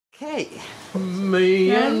Okay.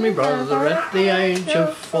 Me and me brother at the age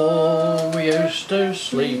of 4, we used to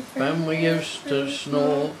sleep and we used to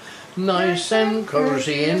snore, nice and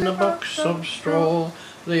cosy in a box of straw,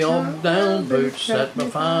 the Hobnail boots that my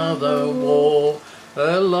father wore.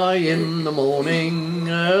 Early in the morning,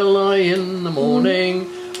 early in the morning,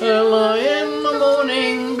 early in the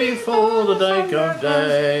morning, before the break of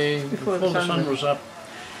day, before the sun was up.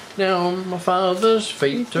 Now my father's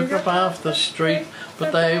feet took up half the street,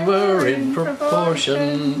 but they were in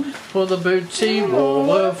proportion, for the boots he wore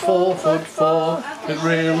were 4'4". It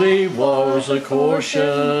really was a caution.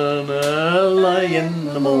 Early in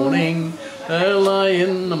the morning, early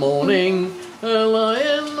in the morning, early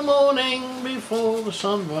in the morning, before the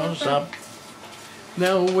sun was up.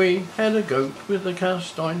 Now we had a goat with a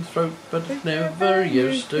cast iron throat, but it never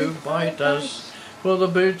used to bite us. For the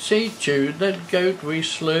boots he chewed, that goat we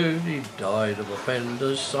slew, he died of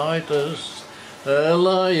appendicitis.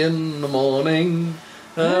 Early in the morning,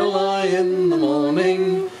 early in the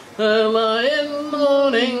morning, early in the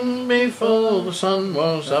morning, before the sun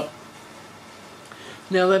was up.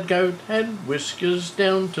 Now that goat had whiskers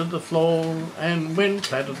down to the floor, and when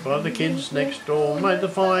patted by the kids next door, made the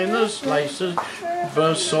finest laces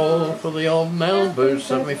ever saw, for the Hobnail boots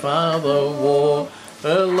that my father wore.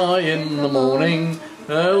 Early in the morning,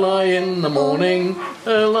 early in the morning,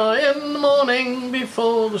 early in the morning,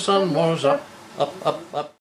 before the sun was up, up, up, up.